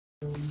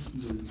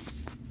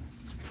Moods.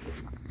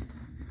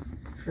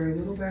 For a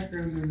little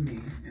background on me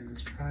in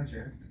this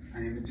project, I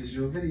am a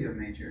digital video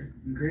major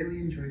and greatly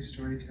enjoy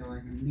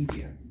storytelling and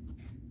media.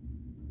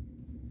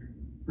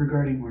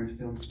 Regarding more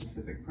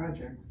film-specific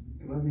projects,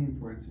 I love the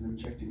importance of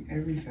injecting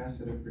every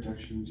facet of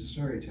production into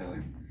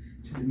storytelling,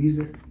 to the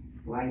music,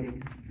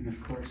 lighting, and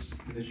of course,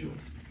 the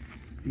visuals.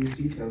 These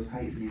details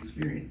heighten the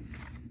experience.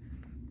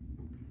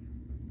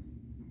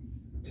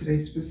 Today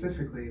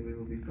specifically, we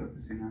will be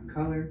focusing on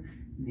color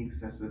and the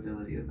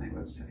accessibility of my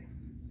website.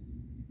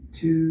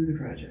 To the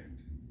project.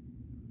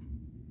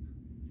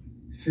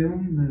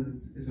 Film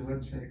Moods is a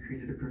website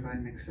created to provide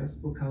an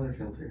accessible color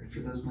filter for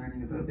those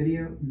learning about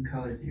video and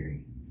color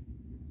theory.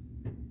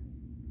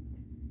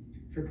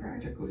 For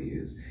practical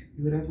use,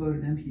 you would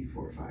upload an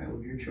MP4 file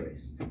of your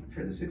choice.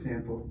 For this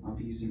example, I'll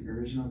be using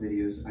original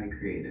videos I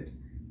created.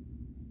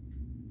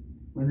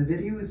 When the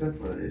video is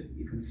uploaded,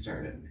 you can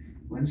start it.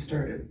 When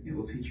started, it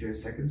will feature a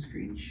second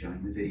screen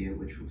showing the video,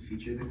 which will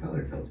feature the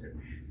color filter.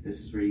 This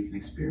is where you can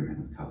experiment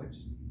with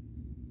colors.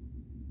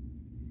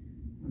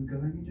 When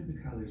going into the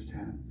Colors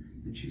tab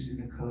and choosing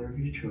the color of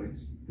your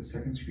choice, the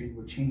second screen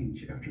will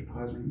change after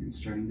pausing and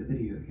starting the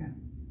video again.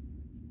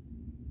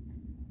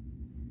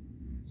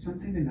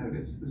 Something to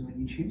notice is when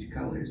you change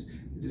colors,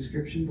 the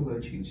description below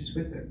changes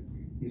with it.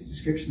 These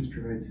descriptions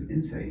provide some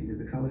insight into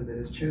the color that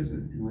is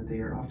chosen and what they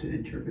are often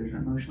interpreted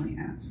emotionally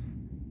as.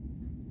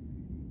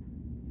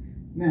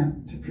 Now,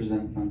 to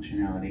present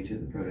functionality to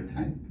the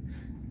prototype,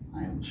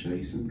 I will show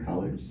you some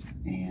colors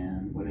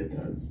and what it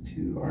does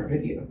to our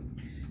video,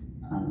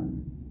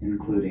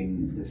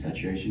 including the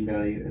saturation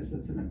value, as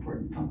that's an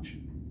important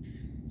function.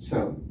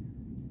 So,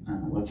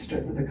 let's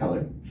start with the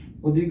color.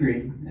 We'll do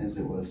green, as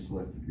it was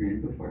selected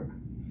green before.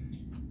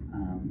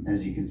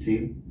 As you can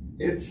see,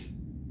 it's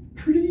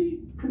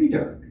pretty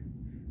dark.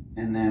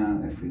 And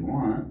now, if we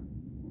want,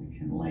 we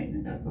can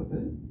lighten it up a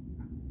bit.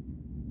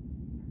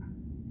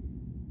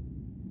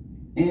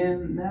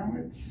 And now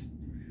it's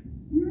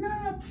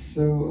not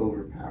so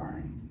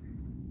overpowering.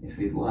 If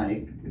we'd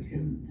like, we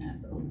can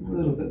add a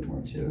little bit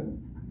more to it.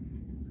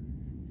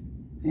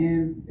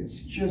 And it's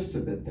just a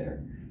bit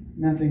there.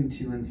 Nothing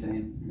too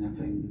insane,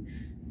 nothing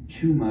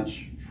too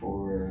much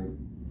for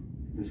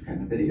this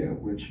kind of video,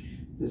 which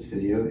this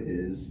video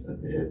is a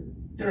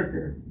bit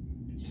darker.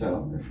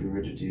 So if we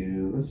were to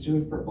do, let's do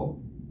a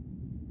purple.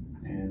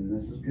 And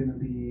this is gonna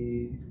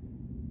be,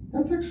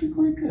 that's actually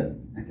quite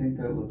good. I think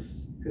that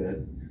looks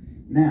good.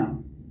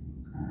 Now,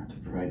 to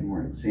provide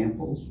more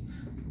examples,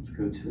 let's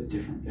go to a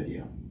different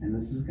video. And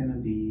this is gonna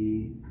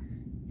be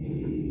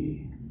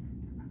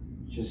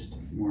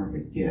just more of a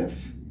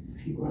GIF,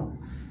 if you will.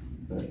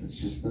 But it's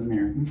just the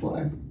American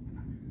flag.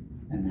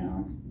 And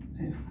now,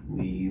 if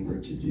we were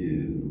to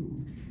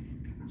do,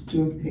 let's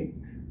do a pink.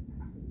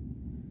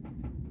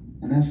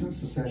 And now since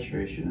the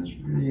saturation is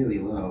really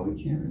low,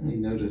 we can't really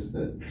notice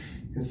it,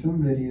 because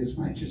some videos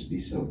might just be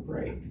so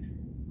bright.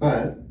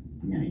 But,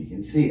 you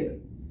can see it.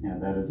 Now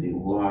that is a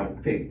lot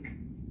of pink.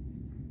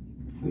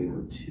 If we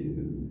were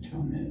to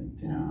tone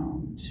it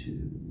down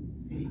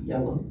to a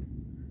yellow,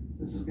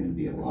 this is going to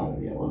be a lot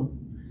of yellow,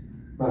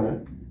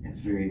 but it's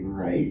very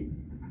bright.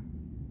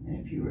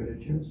 And if you were to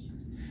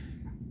just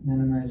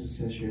minimize the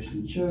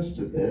saturation just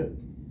a bit,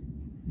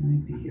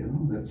 might be,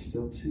 oh, that's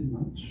still too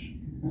much.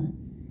 Okay.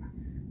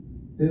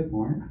 Bit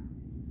more.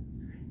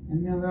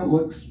 And now that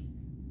looks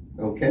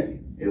okay.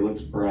 It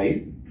looks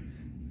bright.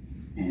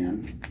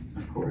 And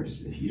of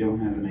course, if you don't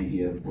have an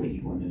idea of what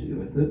you want to do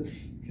with it,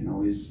 you can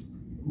always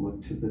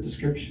look to the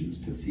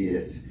descriptions to see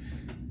if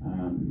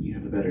you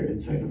have a better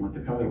insight on what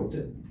the color will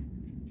do.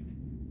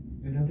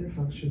 Another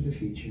function to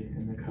feature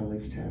in the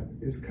Colors tab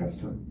is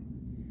Custom.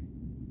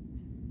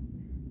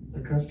 The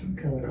Custom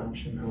color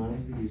option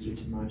allows the user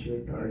to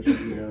modulate the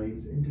RGB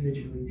values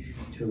individually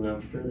to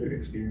allow further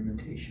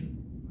experimentation.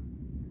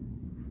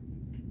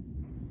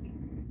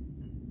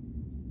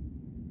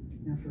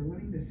 Now for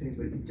wanting to save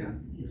what you've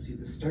done, you'll see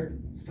the Start,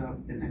 Stop,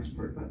 and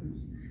Export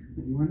buttons.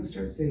 When you want to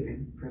start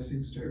saving,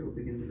 pressing Start will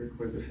begin to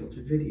record the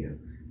filtered video.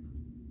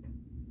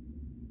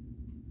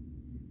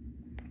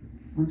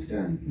 Once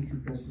done, you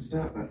can press the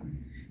Stop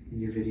button,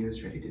 and your video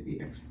is ready to be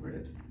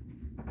exported.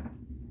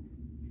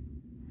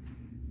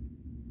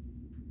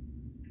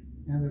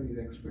 Now that we've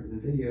exported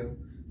the video,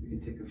 we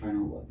can take a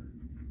final look.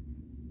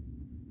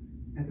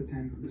 At the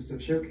time of the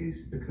Sub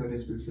Showcase, the code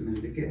has been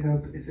submitted to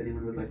GitHub if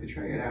anyone would like to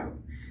try it out.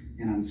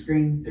 And on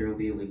screen, there will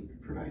be a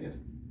link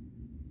provided.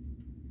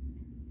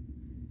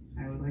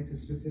 I would like to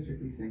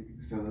specifically thank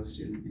a fellow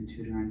student and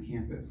tutor on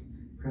campus,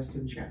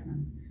 Preston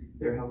Chapman.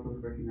 Their help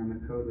with working on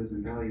the code was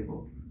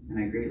invaluable, and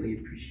I greatly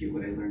appreciate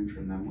what I learned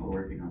from them while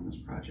working on this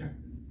project.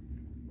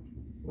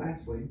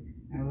 Lastly,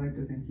 I would like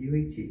to thank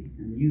UAT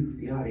and you,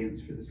 the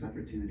audience, for this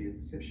opportunity at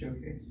the SIP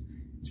Showcase.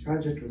 This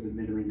project was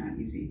admittedly not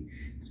easy,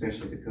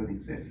 especially the coding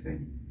side of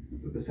things.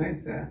 But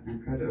besides that, I'm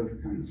proud to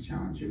overcome this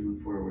challenge and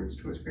move forwards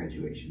towards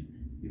graduation.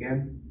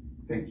 Again,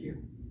 thank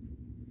you.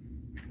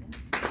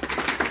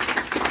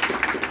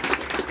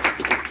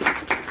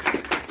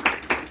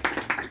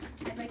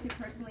 I'd like to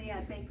personally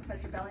thank Professor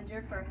Professor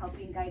Bellinger for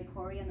helping guide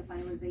Corey on the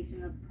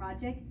finalization of the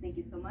project. Thank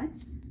you so much.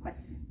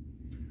 Question?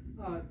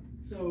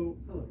 So,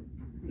 hello.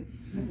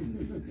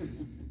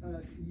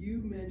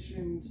 You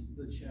mentioned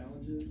the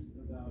challenges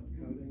about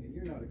coding, and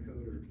you're not a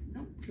coder.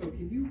 Nope. So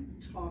can you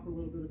talk a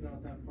little bit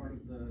about that part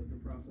of the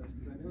process?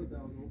 Because I know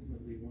that was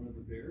ultimately one of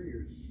the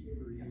barriers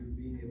for you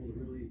being able to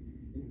really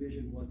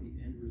envision what the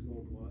end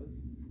result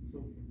was.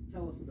 So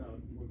tell us about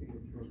working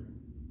with the program.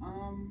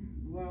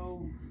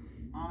 Well,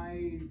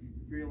 I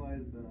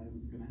realized that I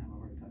was going to have a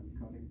hard time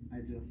coding.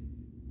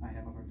 I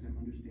have a hard time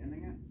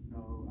understanding it,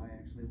 so I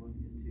actually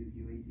looked into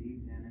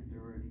UAT and if there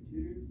were any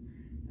tutors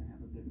that have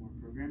a bit more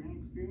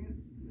programming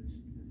experience, which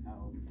is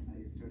how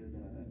I started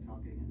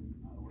talking and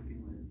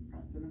working with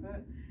Preston a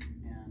bit.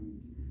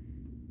 And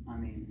I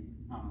mean,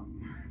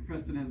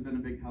 Preston has been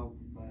a big help,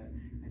 but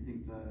I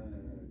think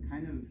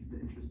the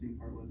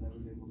interesting part was I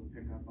was able to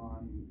pick up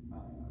on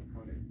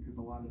coding, because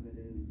a lot of it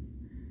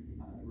is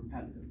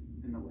repetitive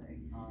in a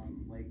way.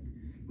 Like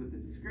with the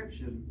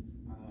descriptions,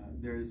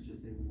 there is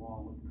just a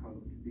wall of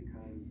code,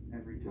 because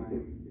every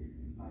time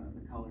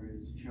the color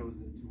is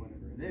chosen to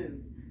whatever it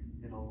is,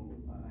 it'll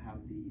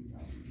have the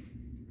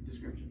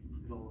description.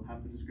 It'll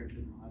have the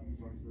description, it'll have the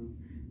sources,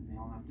 and they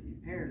all have to be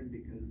paired,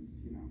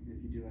 because, you know,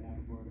 if you do it out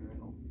of order,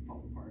 it'll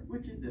fall apart,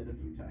 which it did a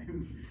few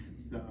times.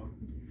 So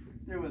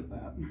there was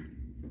that.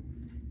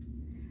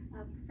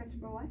 Professor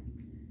Broad?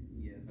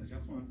 Yes, I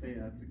just want to say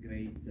that's a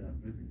great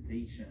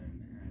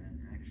presentation,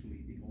 and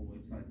actually the whole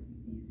website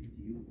is easy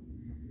to use,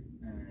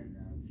 and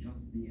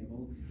just be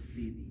able to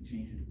see the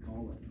change in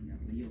color in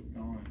real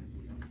time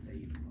will just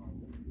save a lot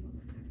of effort.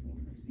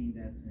 I've seen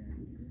that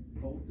in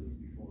photos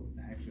before,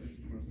 but actually it's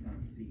the first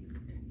time seeing it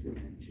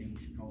and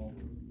change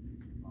colors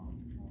on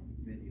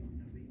video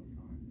in real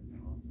time.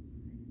 That's awesome.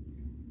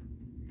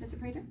 Professor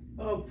Prater?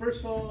 First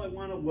of all, I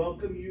want to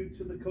welcome you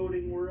to the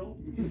coding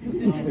world.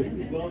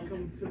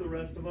 Welcome to the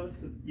rest of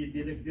us. You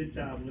did a good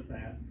job with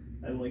that.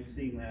 I like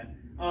seeing that.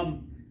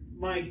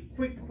 My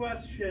quick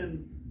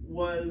question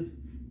was,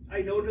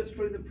 I noticed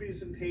during the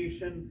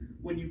presentation,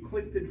 when you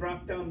click the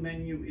drop-down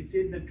menu, it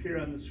didn't appear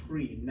on the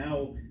screen.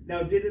 Now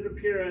did it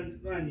appear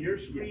on your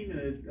screen?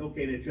 Yes.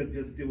 Okay, and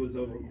it was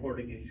a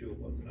recording issue. It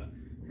wasn't a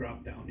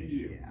drop-down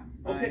issue. Yeah.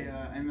 Okay.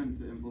 I meant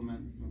to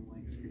implement some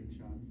like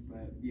screenshots,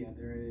 but yeah,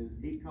 there is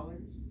 8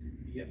 colors.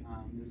 Yep.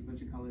 There's a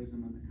bunch of colors,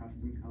 and then the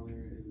custom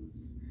color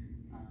is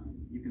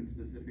you can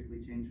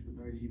specifically change with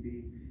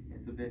RGB.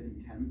 It's a bit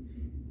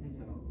intense,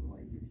 so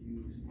like if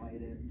you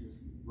slide it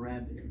just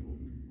red, it will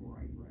be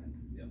bright red.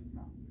 Yep.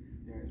 So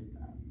there is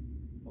that.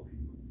 Okay.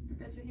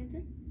 Professor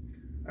Hinton?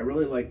 I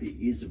really like the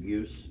ease of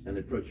use and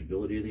the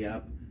approachability of the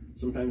app.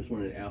 Sometimes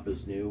when an app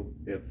is new,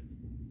 if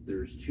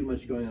there's too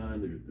much going on,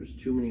 there's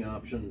too many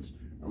options,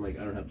 I'm like,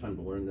 I don't have time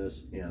to learn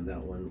this, and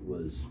that one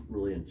was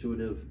really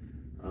intuitive,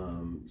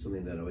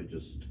 something that I would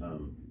just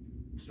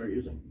start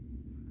using.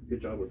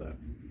 Good job with that.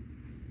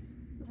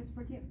 Professor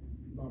Portier?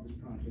 Love this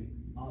project.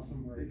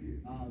 Awesome work.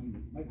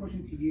 My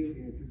question to you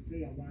is, let's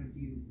say I want to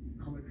do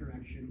color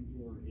correction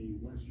for a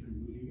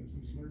Western movie of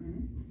some sort.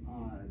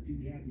 Do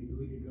you have the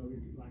ability to go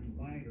into black and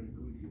white or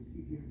go into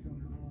sepia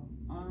tone at all?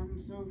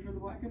 So for the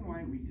black and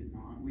white, we did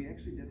not. We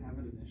actually did have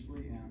it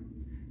initially, and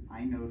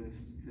I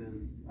noticed,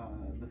 because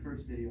the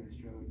first video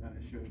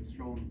I showed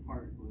Stroll in the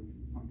Park was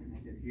something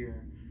I did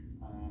here,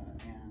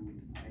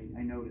 and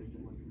I noticed it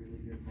looked really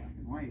good black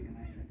and white, and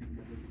I think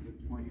that was a good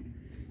point.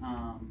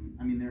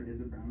 I mean, there is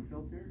a brown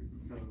filter,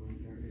 so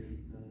there is if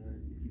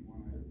you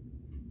want to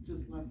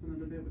just lessen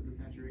it a bit with the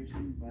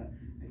saturation, but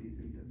I do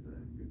think that's a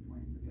good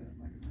point with that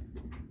black and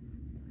white.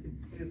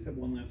 I just have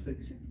one last thing.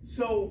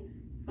 So,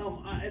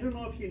 I don't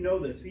know if you know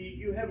this.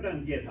 You have it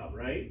on GitHub,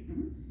 right?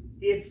 Mm-hmm.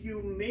 If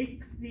you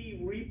make the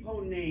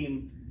repo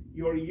name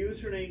your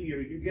username,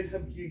 your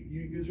GitHub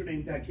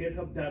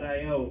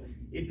username.github.io,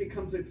 it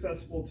becomes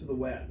accessible to the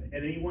web,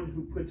 and anyone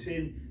who puts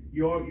in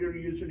your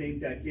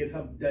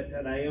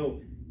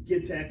username.github.io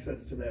gets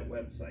access to that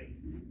website.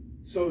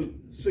 So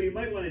you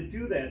might want to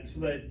do that so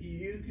that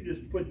you can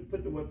just put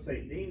the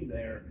website name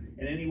there,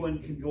 and anyone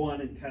can go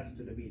on and test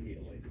it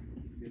immediately.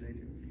 Good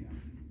idea. Yeah.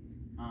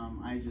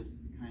 I just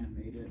kind of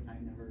made it. I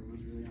never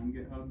was really on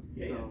GitHub,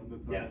 so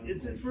that's why. Yeah,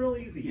 it's real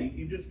easy. Yeah.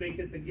 You just make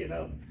it the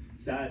GitHub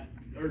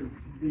or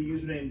the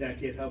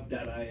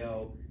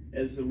username.github.io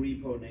as the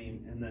repo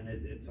name, and then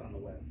it's on the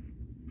web.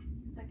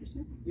 Dr.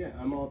 Smith? Yeah,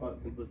 I'm all about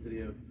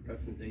simplicity of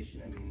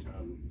customization. I mean,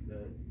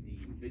 the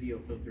video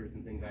filters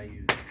and things I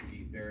use can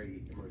be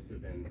very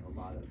immersive in a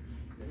lot of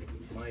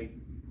things. My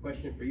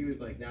question for you is,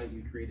 like, now that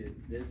you created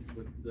this,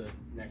 what's the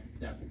next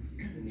step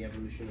in the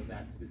evolution of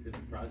that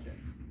specific project?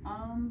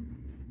 I'm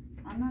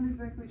not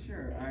exactly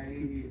sure.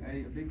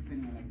 A big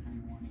thing that I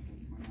kind of wanted to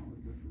point out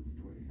with this is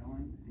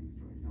storytelling. I think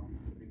storytelling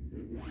is a big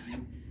thing for me,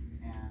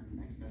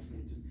 and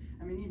especially just,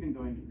 I mean, even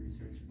going to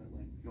research, but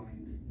like going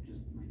into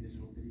just my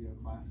digital video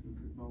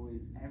classes, it's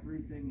always,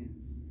 everything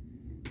is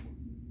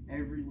important.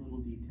 Every little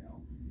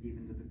detail,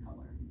 even to the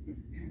color.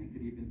 And it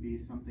could even be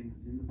something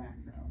that's in the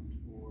background,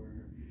 or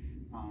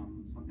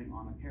something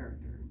on a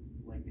character.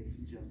 Like, it's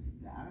just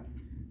that.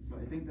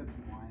 So I think that's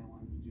why I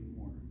wanted to do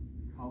more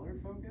color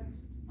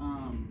focused.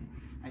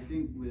 I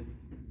think with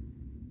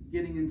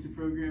getting into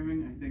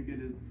programming, I think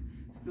it is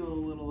still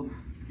a little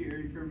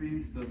scary for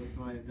me, so that's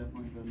why I've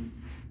definitely been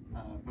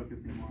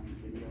focusing more on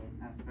the video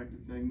aspect of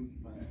things,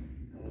 but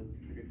that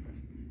is a good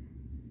question.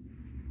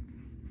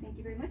 Thank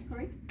you very much,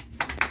 Corey.